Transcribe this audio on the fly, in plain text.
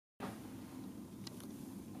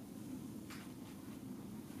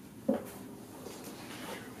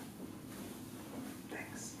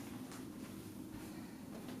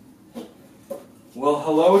Well,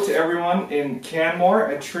 hello to everyone in Canmore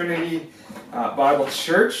at Trinity Bible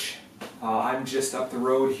Church. I'm just up the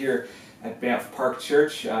road here at Banff Park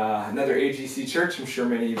Church, another AGC church. I'm sure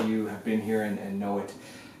many of you have been here and know it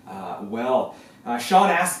well.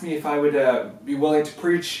 Sean asked me if I would be willing to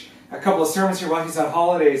preach a couple of sermons here while he's on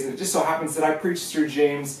holidays, and it just so happens that I preached through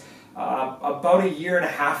James about a year and a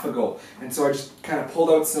half ago, and so I just kind of pulled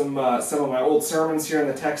out some of my old sermons here in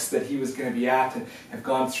the text that he was going to be at, and have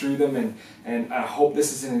gone through them, and I hope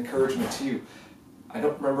this is an encouragement to you. I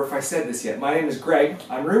don't remember if I said this yet. My name is Greg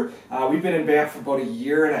Unruh. We've been in Banff for about a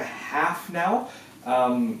year and a half now.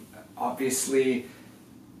 Obviously,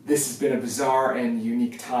 this has been a bizarre and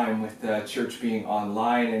unique time with the church being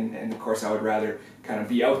online, and of course I would rather kind of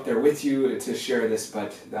be out there with you to share this,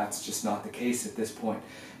 but that's just not the case at this point.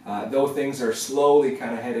 Though things are slowly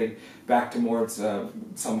kind of heading back towards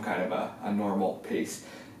some kind of a normal pace.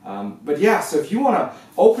 But yeah, so if you want to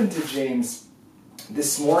open to James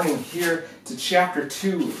this morning here to chapter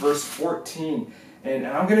 2, verse 14, and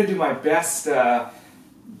I'm going to do my best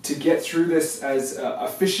to get through this as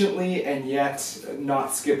efficiently and yet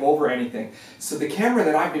not skip over anything. So the camera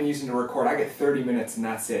that I've been using to record, I get 30 minutes and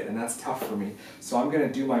that's it, and that's tough for me. So I'm going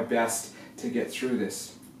to do my best to get through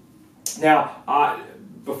this. Now,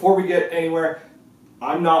 before we get anywhere,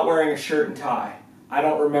 I'm not wearing a shirt and tie. I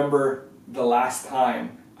don't remember the last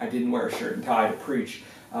time I didn't wear a shirt and tie to preach.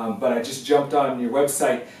 But I just jumped on your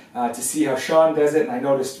website to see how Sean does it, and I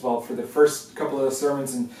noticed, well, for the first couple of the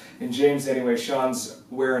sermons in James anyway, Sean's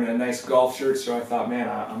wearing a nice golf shirt, so I thought, man,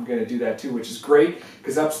 I'm going to do that too, which is great,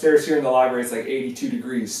 because upstairs here in the library it's like 82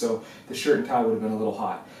 degrees, so the shirt and tie would have been a little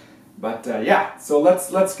hot. But yeah, so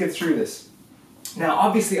let's get through this. Now,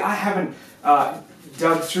 obviously, I haven't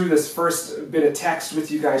dug through this first bit of text with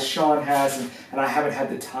you guys. Sean has, and I haven't had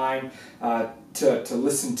the time to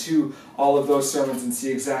listen to all of those sermons and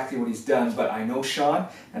see exactly what he's done, but I know Sean,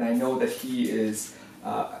 and I know that he is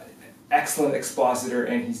excellent expositor,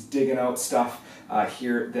 and he's digging out stuff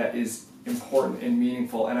here that is important and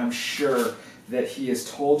meaningful, and I'm sure that he has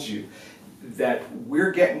told you that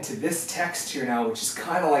we're getting to this text here now, which is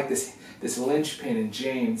kind of like this linchpin in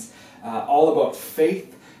James, all about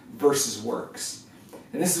faith versus works.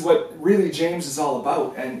 And this is what really James is all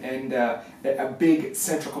about, and a big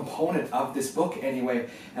central component of this book anyway.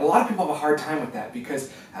 And a lot of people have a hard time with that,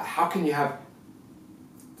 because how can you have,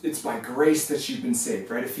 it's by grace that you've been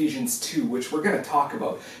saved, right? Ephesians 2, which we're going to talk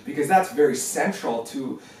about, because that's very central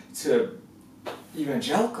to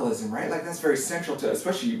evangelicalism, right? Like that's very central to,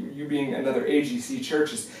 especially you being another AGC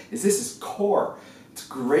church, is this is core. It's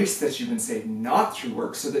grace that you've been saved, not through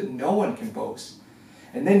works, so that no one can boast.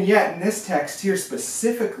 And then yet, in this text here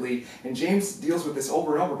specifically, and James deals with this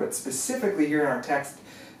over and over, but specifically here in our text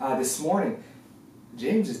this morning,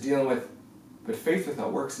 James is dealing with, but faith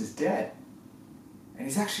without works is dead. And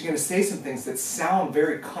he's actually going to say some things that sound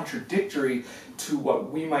very contradictory to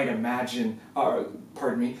what we might imagine,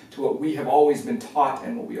 to what we have always been taught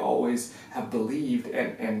and what we always have believed,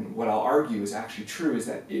 and what I'll argue is actually true, is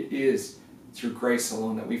that it is through grace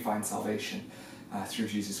alone that we find salvation, through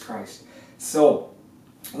Jesus Christ. So,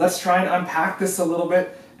 let's try and unpack this a little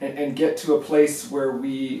bit and get to a place where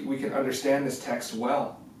we can understand this text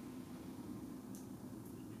well.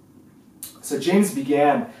 So James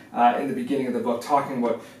began in the beginning of the book talking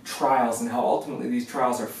about trials and how ultimately these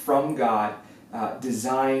trials are from God,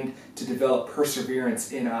 designed to develop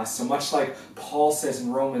perseverance in us. So much like Paul says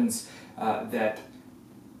in Romans that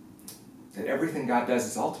everything God does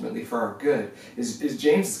is ultimately for our good, is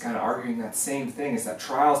James is kind of arguing that same thing, is that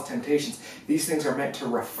trials, temptations, these things are meant to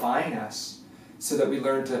refine us so that we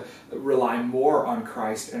learn to rely more on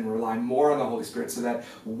Christ and rely more on the Holy Spirit, so that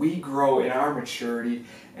we grow in our maturity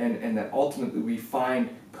and that ultimately we find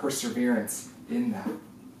perseverance in that.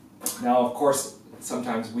 Now, of course,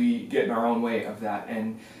 sometimes we get in our own way of that,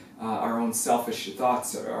 and our own selfish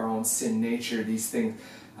thoughts, our own sin nature, these things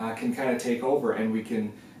can kind of take over, and we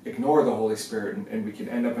can ignore the Holy Spirit, and we can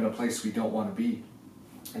end up in a place we don't want to be.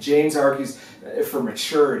 James argues for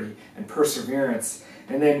maturity and perseverance,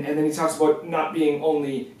 and then he talks about not being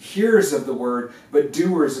only hearers of the word, but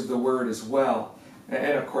doers of the word as well.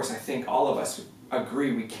 And of course, I think all of us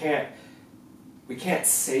agree we can't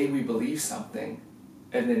say we believe something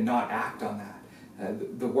and then not act on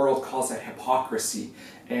that. The world calls that hypocrisy,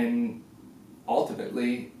 and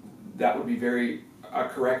ultimately that would be a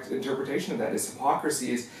correct interpretation of that is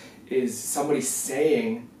hypocrisy is somebody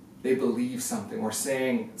saying they believe something, or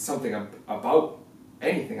saying something about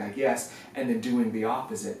anything, I guess, and then doing the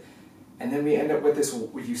opposite. And then we end up with this,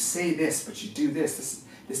 well, you say this, but you do this.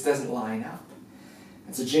 This doesn't line up.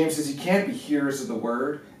 And so James says you can't be hearers of the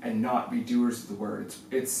word and not be doers of the word.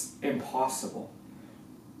 It's impossible.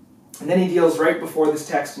 And then he deals right before this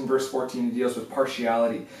text in verse 14, he deals with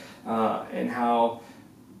partiality and how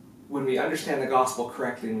when we understand the gospel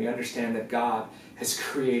correctly and we understand that God has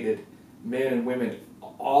created men and women,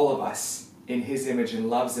 all of us, in his image and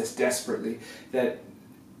loves us desperately, that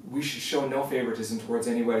we should show no favoritism towards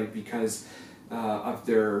anybody because of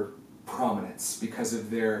their prominence, because of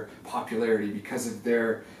their popularity, because of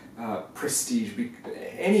their prestige,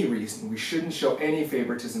 any reason. We shouldn't show any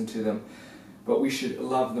favoritism to them, but we should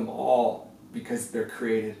love them all because they're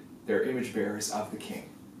created, they're image bearers of the King.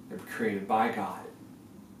 They're created by God,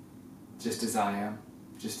 just as I am,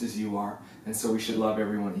 just as you are, and so we should love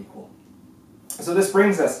everyone equal. So this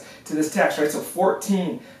brings us to this text, right? So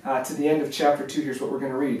 14 to the end of chapter 2, here's what we're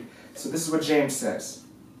going to read. So this is what James says.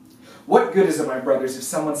 What good is it, my brothers, if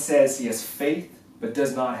someone says he has faith but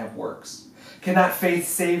does not have works? Can that faith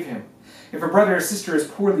save him? If a brother or sister is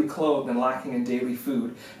poorly clothed and lacking in daily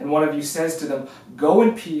food, and one of you says to them, go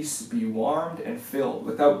in peace, be warmed and filled,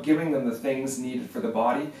 without giving them the things needed for the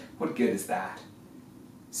body, what good is that?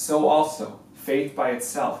 So also, faith by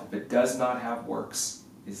itself, if it does not have works,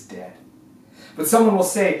 is dead. But someone will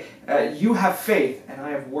say, you have faith and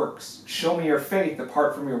I have works. Show me your faith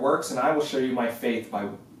apart from your works, and I will show you my faith by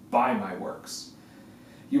my works.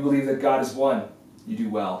 You believe that God is one. You do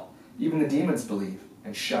well. Even the demons believe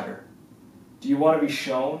and shudder. Do you want to be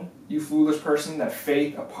shown, you foolish person, that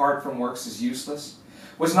faith apart from works is useless?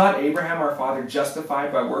 Was not Abraham our father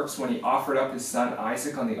justified by works when he offered up his son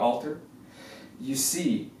Isaac on the altar? You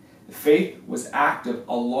see, faith was active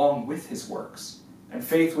along with his works, and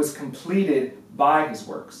faith was completed by his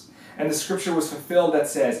works. And the scripture was fulfilled that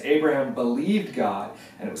says, Abraham believed God,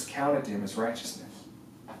 and it was counted to him as righteousness.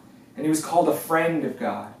 And he was called a friend of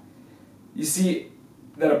God. You see,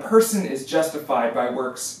 that a person is justified by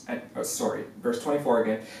works, verse 24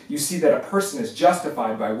 again. You see that a person is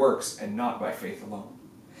justified by works and not by faith alone.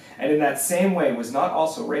 And in that same way was not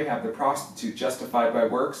also Rahab the prostitute justified by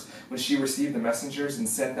works when she received the messengers and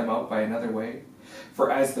sent them out by another way?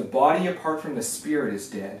 For as the body apart from the spirit is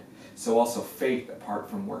dead, so also faith apart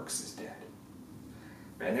from works is dead.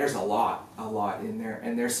 Man, there's a lot in there.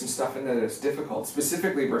 And there's some stuff in there that's difficult.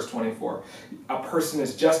 Specifically, verse 24. A person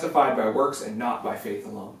is justified by works and not by faith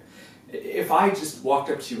alone. If I just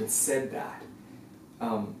walked up to you and said that,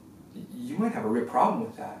 you might have a real problem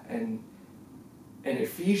with that. And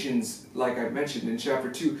Ephesians, like I mentioned in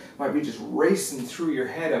chapter 2, might be just racing through your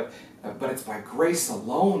head of, but it's by grace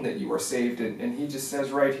alone that you are saved. And he just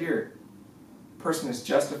says right here, person is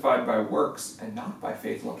justified by works and not by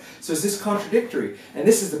faith alone. So is this contradictory? And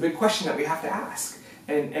this is the big question that we have to ask.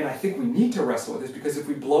 And I think we need to wrestle with this, because if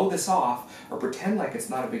we blow this off or pretend like it's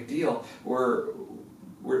not a big deal, we're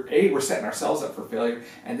setting ourselves up for failure.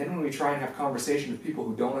 And then when we try and have conversation with people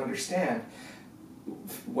who don't understand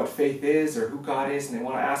what faith is or who God is, and they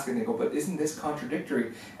want to ask and they go, but isn't this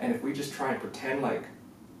contradictory? And if we just try and pretend like,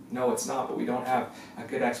 no, it's not, but we don't have a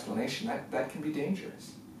good explanation, that can be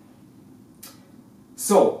dangerous.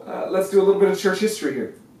 So, let's do a little bit of church history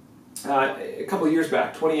here. A couple of years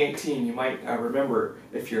back, 2018, you might remember,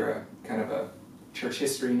 if you're a kind of a church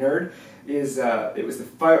history nerd, it was the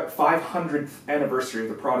 500th anniversary of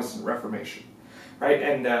the Protestant Reformation, right?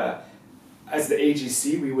 And as the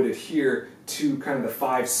AGC, we would adhere to kind of the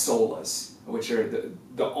 5 solas, which are the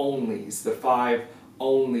onlys, the 5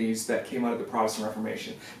 onlys that came out of the Protestant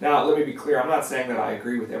Reformation. Now, let me be clear, I'm not saying that I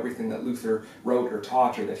agree with everything that Luther wrote or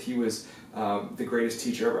taught, or that he was the greatest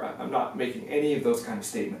teacher ever. I'm not making any of those kind of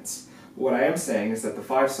statements. What I am saying is that the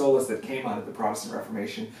 5 solas that came out of the Protestant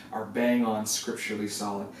Reformation are bang on scripturally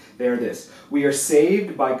solid. They are this: we are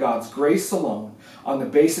saved by God's grace alone, on the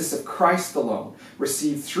basis of Christ alone,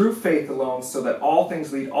 received through faith alone, so that all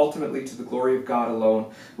things lead ultimately to the glory of God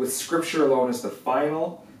alone, with Scripture alone as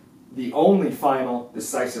the only final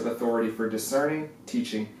decisive authority for discerning,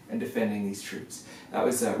 teaching, and defending these truths. That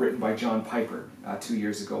was written by John Piper 2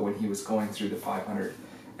 years ago when he was going through the 500th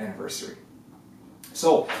anniversary.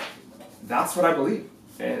 So, that's what I believe.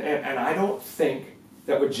 And I don't think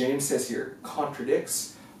that what James says here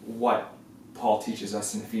contradicts what Paul teaches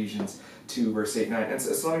us in Ephesians 2, verse 8 and 9. And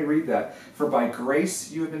so let me read that. For by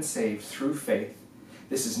grace you have been saved through faith.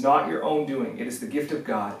 This is not your own doing. It is the gift of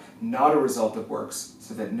God, not a result of works,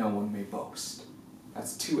 so that no one may boast.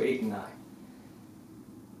 That's 2, 8, and 9.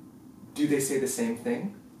 Do they say the same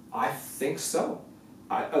thing? I think so.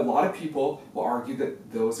 A lot of people will argue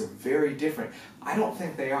that those are very different. I don't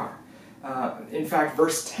think they are. In fact,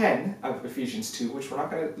 verse 10 of Ephesians 2, which we're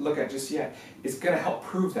not going to look at just yet, is going to help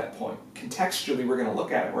prove that point. Contextually, we're going to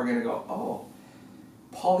look at it. We're going to go, oh,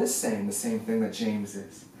 Paul is saying the same thing that James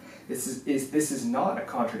is. This is not a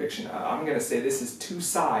contradiction. I'm going to say this is 2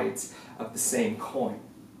 sides of the same coin.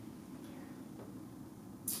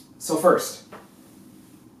 So first,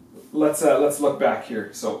 let's look back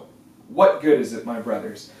here. So, what good is it, my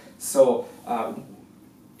brothers? So,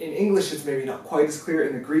 in English, it's maybe not quite as clear.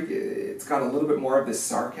 In the Greek, it's got a little bit more of this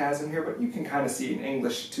sarcasm here, but you can kind of see it in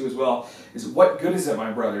English too as well. Is what good is it,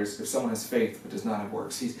 my brothers, if someone has faith but does not have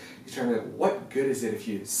works? He's trying to be like, what good is it if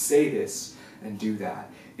you say this and do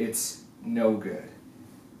that? It's no good.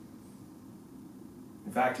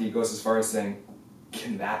 In fact, he goes as far as saying,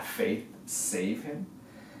 can that faith save him?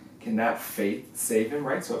 Can that faith save him,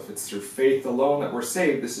 right? So if it's through faith alone that we're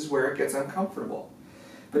saved, this is where it gets uncomfortable.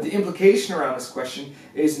 But the implication around this question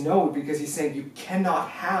is no, because he's saying you cannot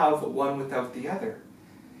have one without the other.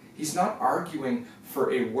 He's not arguing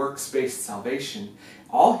for a works-based salvation.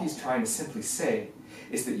 All he's trying to simply say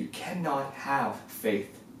is that you cannot have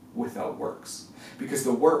faith without works, because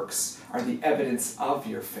the works are the evidence of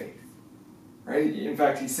your faith. Right? In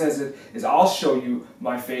fact, he says it is, I'll show you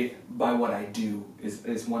my faith by what I do,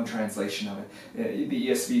 is one translation of it. The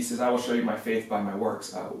ESV says, I will show you my faith by my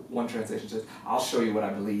works. One translation says, I'll show you what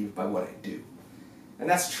I believe by what I do. And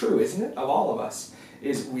that's true, isn't it? Of all of us,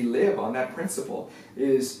 is we live on that principle,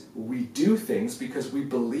 is we do things because we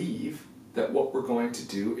believe that what we're going to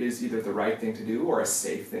do is either the right thing to do or a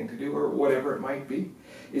safe thing to do or whatever it might be,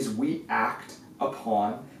 is we act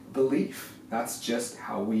upon belief. That's just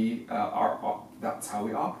how we that's how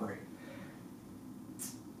we operate.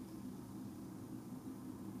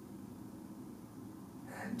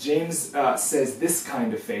 James says this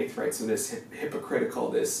kind of faith, right? So this hypocritical,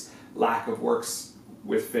 this lack of works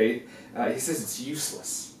with faith, he says it's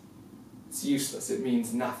useless. It's useless. It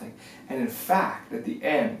means nothing. And in fact, at the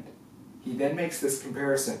end, he then makes this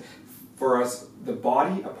comparison. For us, the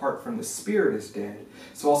body apart from the spirit is dead,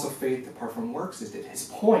 so also faith apart from works is dead. His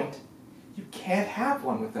point, you can't have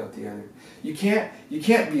one without the other. You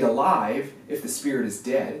can't be alive if the spirit is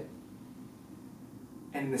dead.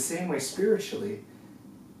 And in the same way, spiritually,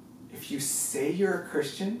 if you say you're a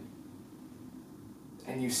Christian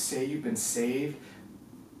and you say you've been saved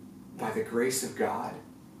by the grace of God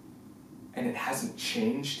and it hasn't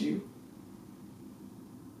changed you,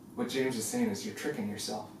 what James is saying is you're tricking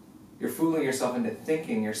yourself. You're fooling yourself into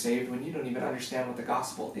thinking you're saved when you don't even understand what the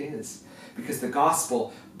gospel is. Because the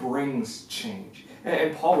gospel brings change.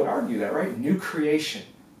 And Paul would argue that, right? New creation,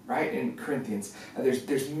 right? In Corinthians.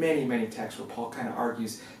 There's many, many texts where Paul kind of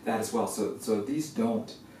argues that as well. So these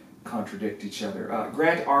don't contradict each other.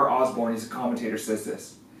 Grant R. Osborne, he's a commentator, says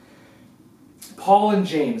this. Paul and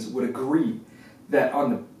James would agree that on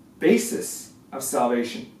the basis of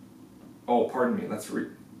salvation, let's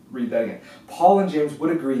read that again. Paul and James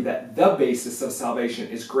would agree that the basis of salvation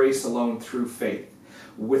is grace alone through faith,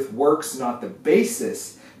 with works not the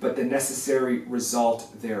basis, but the necessary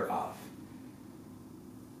result thereof.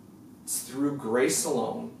 It's through grace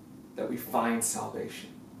alone that we find salvation.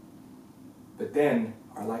 But then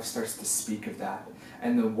our life starts to speak of that,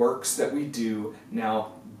 and the works that we do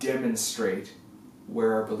now demonstrate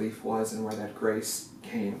where our belief was and where that grace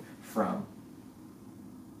came from.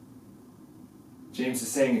 James is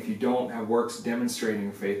saying if you don't have works demonstrating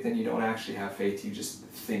your faith, then you don't actually have faith, you just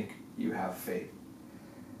think you have faith.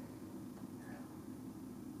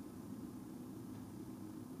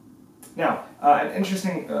 Now, an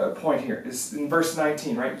interesting point here is in verse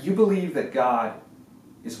 19, right? You believe that God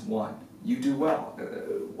is one. You do well.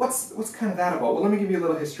 What's kind of that about? Well, let me give you a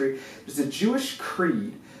little history. There's a Jewish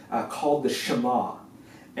creed called the Shema.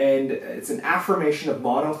 And it's an affirmation of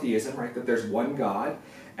monotheism, right? That there's one God.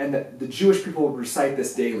 And that the Jewish people would recite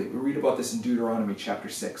this daily. We read about this in Deuteronomy chapter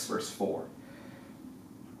 6, verse 4.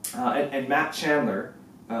 And Matt Chandler,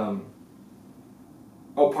 I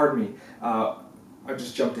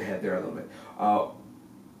just jumped ahead there a little bit.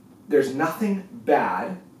 There's nothing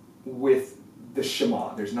bad with the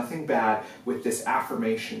Shema. There's nothing bad with this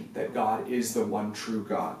affirmation that God is the one true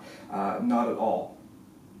God. Not at all.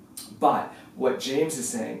 But what James is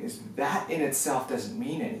saying is that in itself doesn't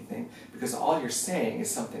mean anything, because all you're saying is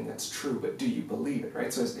something that's true, but do you believe it,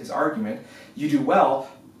 right? So his argument, you do well,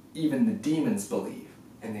 even the demons believe,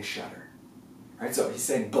 and they shudder. Right? So he's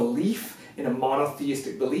saying belief in a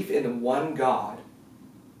monotheistic, belief in the one God,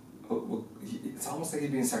 it's almost like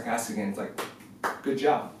he's being sarcastic again. It's like, good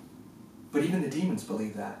job. But even the demons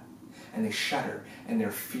believe that, and they shudder, and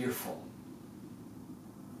they're fearful.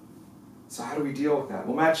 So how do we deal with that?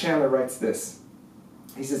 Well, Matt Chandler writes this.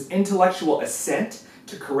 He says, intellectual assent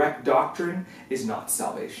to correct doctrine is not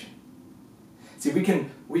salvation. See, we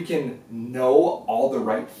can know all the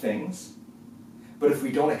right things, but if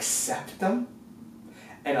we don't accept them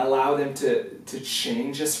and allow them to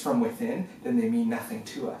change us from within, then they mean nothing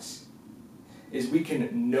to us. Is we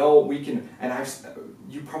can know, and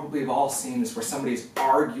you probably have all seen this, where somebody's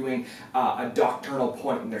arguing a doctrinal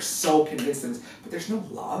point and they're so convinced of this, but there's no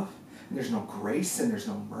love, and there's no grace, and there's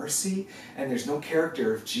no mercy, and there's no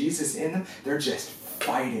character of Jesus in them. They're just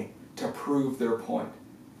fighting to prove their point.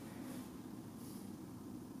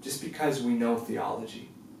 Just because we know theology,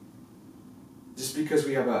 just because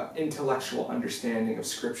we have an intellectual understanding of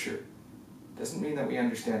Scripture, doesn't mean that we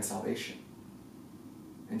understand salvation.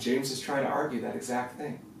 And James is trying to argue that exact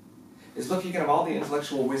thing. Is look, you can have all the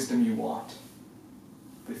intellectual wisdom you want,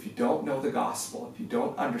 but if you don't know the gospel, if you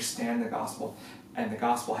don't understand the gospel, and the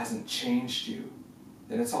gospel hasn't changed you,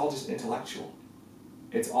 then it's all just intellectual.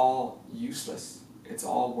 It's all useless. It's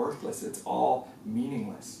all worthless. It's all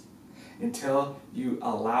meaningless. Until you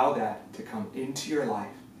allow that to come into your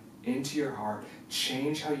life, into your heart,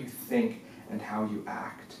 change how you think and how you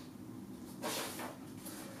act.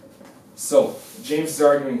 So, James is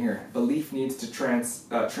arguing here, belief needs to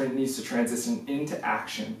transition into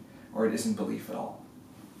action, or it isn't belief at all.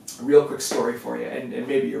 A real quick story for you, and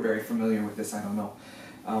maybe you're very familiar with this, I don't know.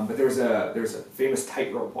 But there's a famous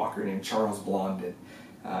tightrope walker named Charles Blondin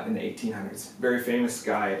in the 1800s. Very famous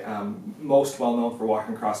guy, most well known for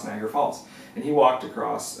walking across Niagara Falls. And he walked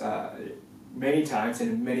across many times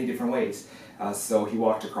and in many different ways. So he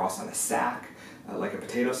walked across on a sack, like a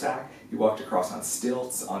potato sack. He walked across on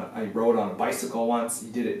stilts. He rode on a bicycle once. He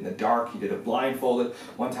did it in the dark. He did it blindfolded.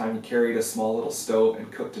 One time he carried a small little stove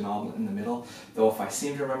and cooked an omelet in the middle. Though if I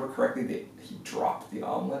seem to remember correctly, he dropped the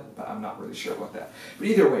omelet, but I'm not really sure about that. But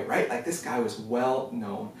either way, right? Like, this guy was well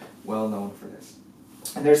known for this.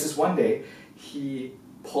 And there's this one day, he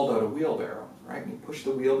pulled out a wheelbarrow, right? And he pushed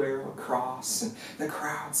the wheelbarrow across, and the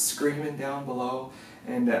crowd's screaming down below.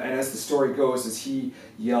 And as the story goes, as he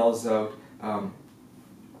yells out,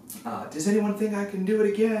 does anyone think I can do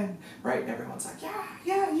it again? Right? And everyone's like,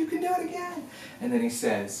 yeah, you can do it again. And then he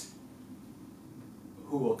says,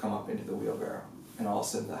 who will come up into the wheelbarrow? And all of a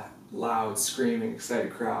sudden, the loud, screaming,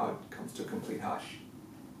 excited crowd comes to a complete hush.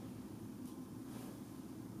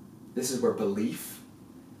 This is where belief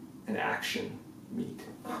and action meet.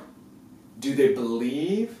 Do they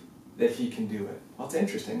believe that he can do it? Well, it's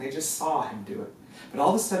interesting. They just saw him do it. But all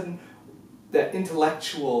of a sudden, that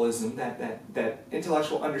intellectualism, that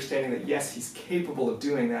intellectual understanding that, yes, he's capable of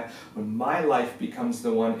doing that, when my life becomes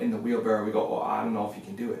the one in the wheelbarrow, we go, oh, I don't know if he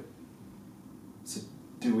can do it. So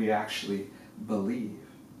do we actually believe?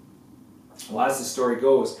 Well, as the story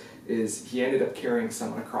goes, is he ended up carrying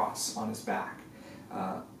someone across on his back.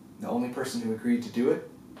 The only person who agreed to do it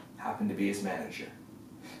happened to be his manager.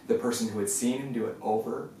 The person who had seen him do it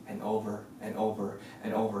over and over and over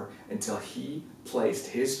and over until he placed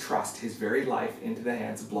his trust, his very life, into the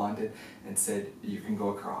hands of Blondin and said, you can go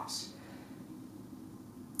across.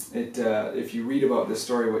 If you read about this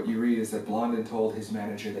story, what you read is that Blondin told his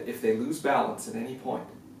manager that if they lose balance at any point,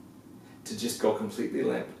 to just go completely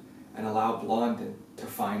limp and allow Blondin to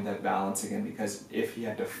find that balance again, because if he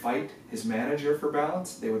had to fight his manager for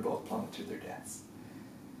balance, they would both plummet to their deaths.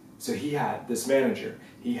 So this manager,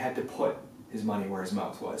 he had to put his money where his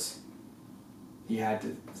mouth was. He had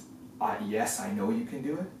to, yes, I know you can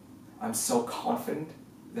do it. I'm so confident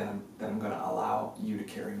that I'm going to allow you to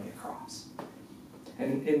carry me across.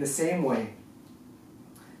 And in the same way,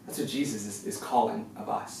 that's what Jesus is calling of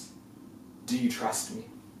us. Do you trust me?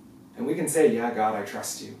 And we can say, yeah, God, I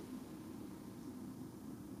trust you.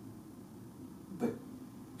 But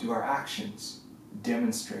do our actions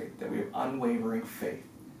demonstrate that we have unwavering faith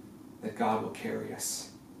that God will carry us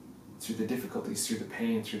through the difficulties, through the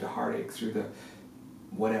pain, through the heartache, through the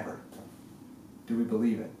whatever? Do we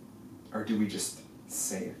believe it? Or do we just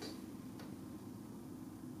say it?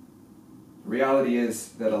 The reality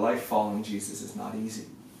is that a life following Jesus is not easy.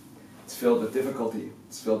 It's filled with difficulty.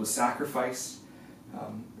 It's filled with sacrifice.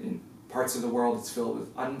 In parts of the world, it's filled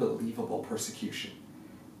with unbelievable persecution.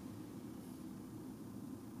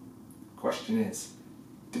 The question is,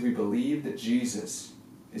 do we believe that Jesus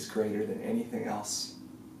is greater than anything else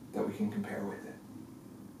that we can compare with it?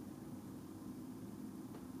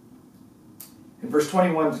 In verse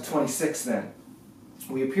 21 to 26 then,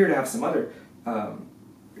 we appear to have some other,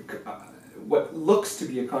 what looks to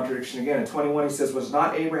be a contradiction again. In 21 he says, was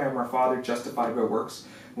not Abraham our father justified by works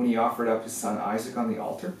when he offered up his son Isaac on the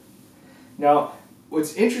altar? Now,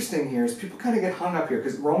 what's interesting here is people kind of get hung up here,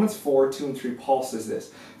 because Romans 4, 2 and 3, Paul says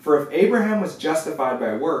this, for if Abraham was justified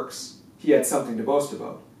by works, he had something to boast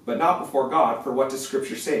about, but not before God, for what does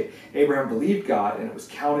Scripture say? Abraham believed God, and it was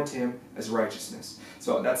counted to him as righteousness.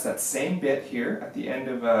 So that's that same bit here at the end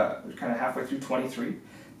of, kind of halfway through 23,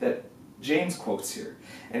 that James quotes here.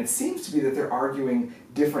 And it seems to be that they're arguing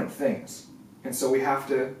different things. And so we have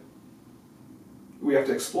to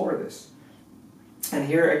explore this. And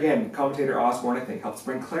here again, commentator Osborne, I think, helps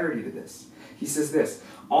bring clarity to this. He says this,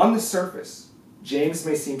 on the surface, James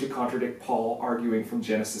may seem to contradict Paul arguing from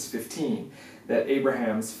Genesis 15 that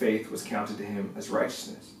Abraham's faith was counted to him as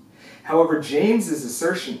righteousness. However, James's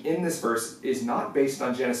assertion in this verse is not based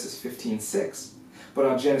on Genesis 15:6, but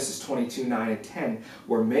on Genesis 22:9 and 10,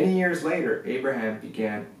 where many years later Abraham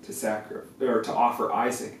began to offer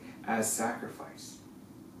Isaac as sacrifice.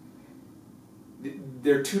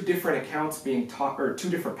 There are two different accounts being taught, or two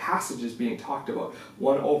different passages being talked about,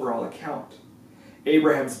 one overall account.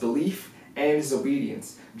 Abraham's belief and his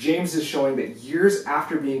obedience. James is showing that years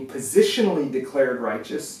after being positionally declared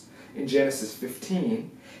righteous in Genesis 15,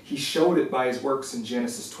 he showed it by his works in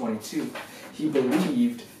Genesis 22. He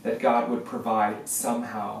believed that God would provide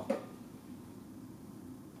somehow.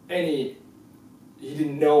 He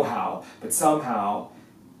didn't know how, but somehow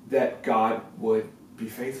that God would be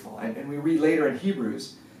faithful. And we read later in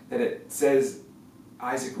Hebrews that it says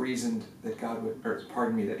that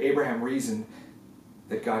Abraham reasoned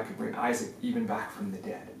that God could bring Isaac even back from the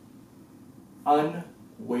dead.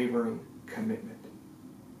 Unwavering commitment.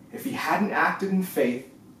 If he hadn't acted in faith,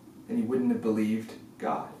 then he wouldn't have believed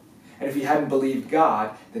God. And if he hadn't believed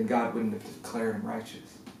God, then God wouldn't have declared him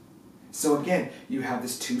righteous. So again, you have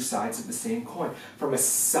these two sides of the same coin. From a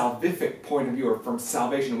salvific point of view, or from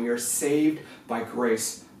salvation, we are saved by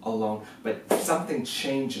grace alone. But something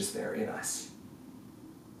changes there in us.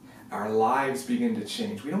 Our lives begin to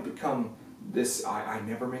change. We don't become this, I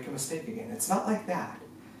never make a mistake again. It's not like that.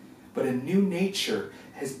 But a new nature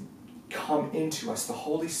has come into us. The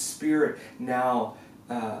Holy Spirit now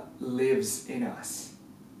lives in us.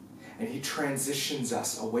 And he transitions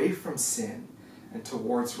us away from sin and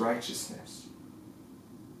towards righteousness.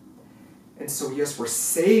 And so yes, we're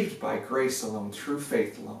saved by grace alone, through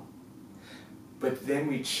faith alone. But then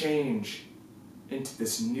we change into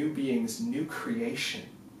this new being, this new creation,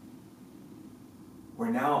 where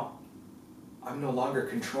now I'm no longer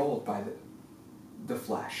controlled by the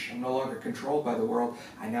flesh. I'm no longer controlled by the world.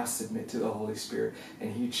 I now submit to the Holy Spirit,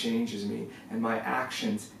 and he changes me, and my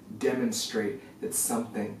actions demonstrate that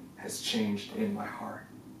something has changed in my heart.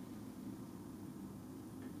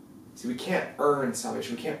 See, we can't earn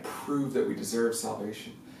salvation. We can't prove that we deserve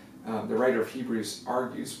salvation. The writer of Hebrews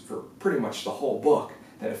argues for pretty much the whole book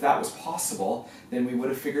that if that was possible, then we would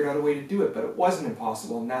have figured out a way to do it. But it wasn't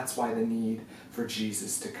impossible, and that's why the need for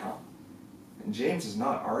Jesus to come. And James is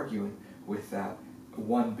not arguing with that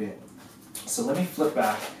one bit. So let me flip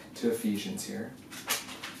back to Ephesians here.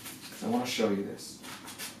 I want to show you this.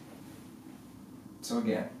 So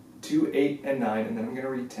again, 2, 8, and 9, and then I'm going to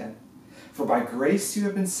read 10. For by grace you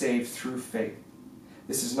have been saved through faith.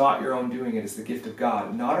 This is not your own doing, it is the gift of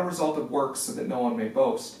God, not a result of works so that no one may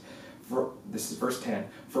boast. This is verse 10.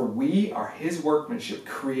 For we are his workmanship,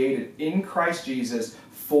 created in Christ Jesus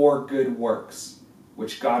for good works,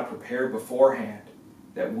 which God prepared beforehand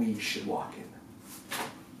that we should walk in them.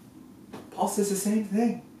 Paul says the same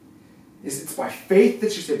thing. It's by faith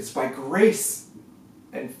that you're saved. It's by grace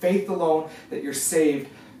and faith alone that you're saved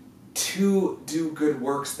to do good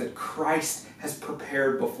works that Christ has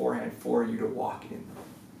prepared beforehand for you to walk in them.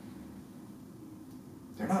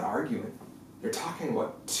 They're not arguing. They're talking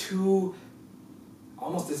about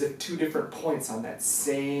almost as if two different points on that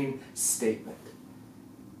same statement.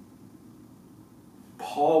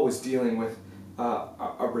 Paul was dealing with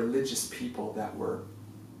a religious people that were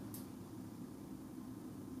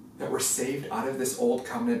saved out of this old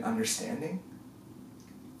covenant understanding.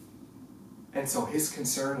 And so his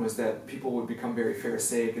concern was that people would become very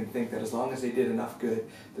Pharisaic and think that as long as they did enough good,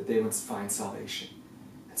 that they would find salvation.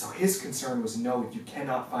 And so his concern was, no, you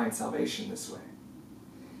cannot find salvation this way.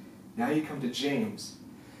 Now you come to James,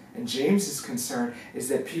 and James's concern is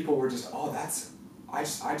that people were just, I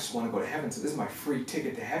just want to go to heaven, so this is my free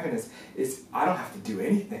ticket to heaven, is I don't have to do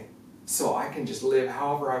anything, so I can just live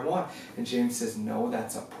however I want. And James says, no,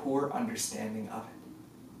 that's a poor understanding of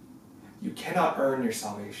it. You cannot earn your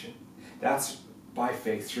salvation. That's by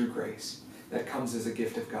faith through grace. That comes as a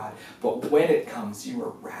gift of God. But when it comes, you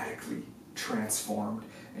are radically transformed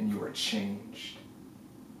and you are changed.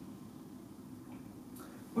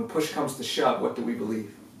 When push comes to shove, what do we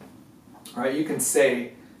believe? All right, you can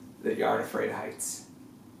say that you aren't afraid of heights.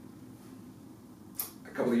 A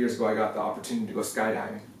couple of years ago, I got the opportunity to go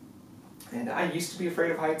skydiving. And I used to be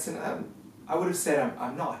afraid of heights, and I would have said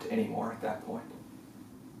I'm not anymore at that point.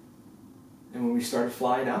 And when we started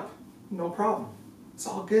flying up, no problem. It's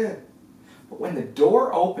all good. But when the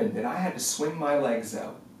door opened and I had to swing my legs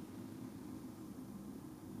out,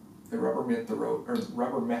 the rubber met the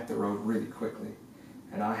road really quickly.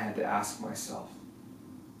 And I had to ask myself,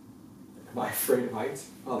 Am I afraid of heights?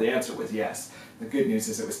 Well, the answer was yes. The good news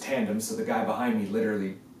is it was tandem, so the guy behind me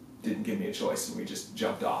literally didn't give me a choice, and we just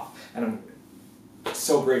jumped off. And I'm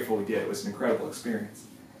so grateful we did. It was an incredible experience.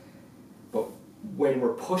 But when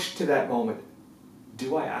we're pushed to that moment,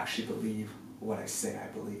 do I actually believe what I say I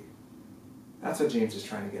believe? That's what James is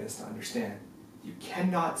trying to get us to understand. You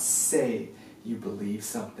cannot say you believe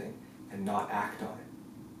something and not act on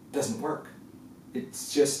it. It doesn't work.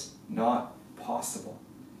 It's just not possible.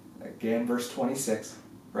 Again, verse 26,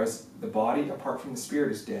 whereas the body apart from the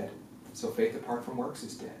spirit is dead, so faith apart from works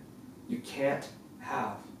is dead. You can't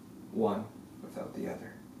have one without the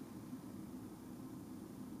other.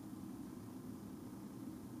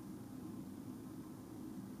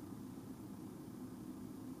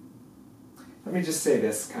 Let me just say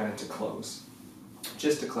this kind of to close,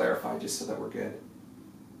 just to clarify, just so that we're good.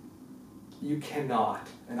 You cannot,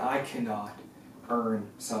 and I cannot, earn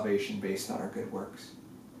salvation based on our good works.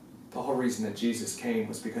 The whole reason that Jesus came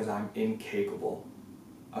was because I'm incapable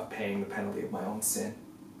of paying the penalty of my own sin.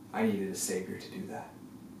 I needed a Savior to do that.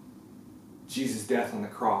 Jesus' death on the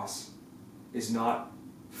cross is not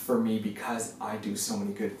for me because I do so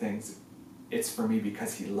many good things. It's for me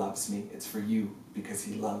because he loves me. It's for you because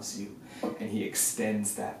he loves you. And he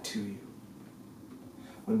extends that to you.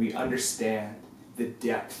 When we understand the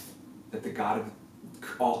depth that the God of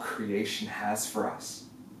all creation has for us,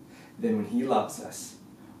 then when he loves us,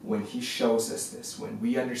 when he shows us this, when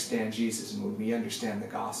we understand Jesus and when we understand the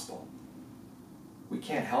gospel, we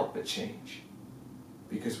can't help but change,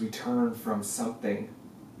 because we turn from something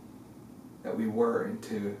that we were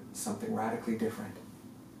into something radically different.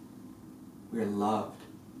 We are loved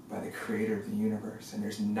by the creator of the universe, and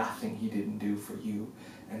there's nothing he didn't do for you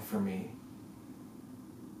and for me.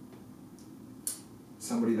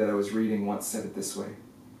 Somebody that I was reading once said it this way,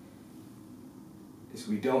 is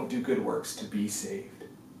we don't do good works to be saved.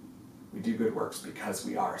 We do good works because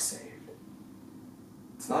we are saved.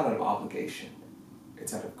 It's not out of obligation.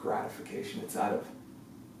 It's out of gratification. It's out of,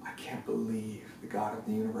 I can't believe the God of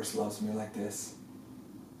the universe loves me like this.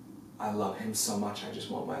 I love him so much, I just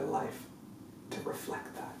want my life to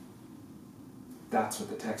reflect that. That's what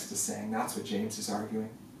the text is saying. That's what James is arguing.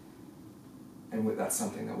 And that's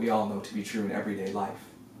something that we all know to be true in everyday life.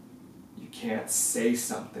 You can't say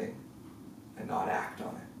something and not act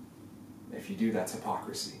on it. If you do, that's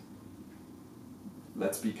hypocrisy.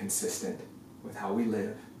 Let's be consistent with how we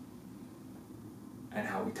live and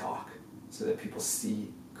how we talk so that people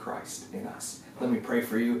see Christ in us. Let me pray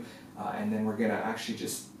for you, and then we're going to actually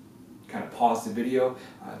just kind of pause the video,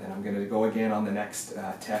 then I'm going to go again on the next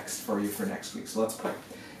text for you for next week. So let's pray.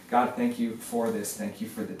 God, thank you for this. Thank you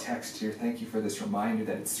for the text here. Thank you for this reminder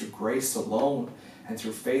that it's through grace alone and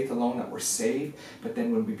through faith alone that we're saved. But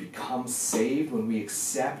then when we become saved, when we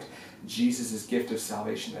accept Jesus' gift of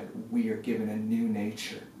salvation, that we are given a new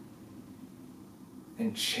nature.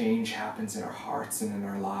 And change happens in our hearts and in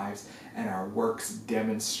our lives, and our works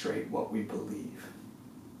demonstrate what we believe.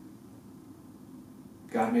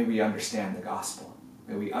 God, may we understand the gospel.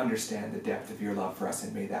 May we understand the depth of your love for us,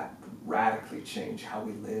 and may that radically change how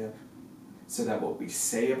we live, so that what we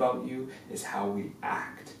say about you is how we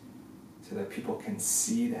act, so that people can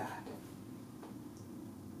see that.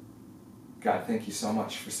 God, thank you so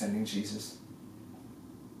much for sending Jesus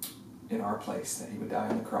in our place, that he would die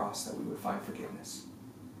on the cross, that we would find forgiveness.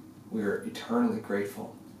 We are eternally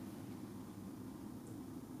grateful.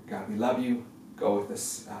 God, we love you. Go with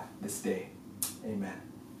us this day. Amen.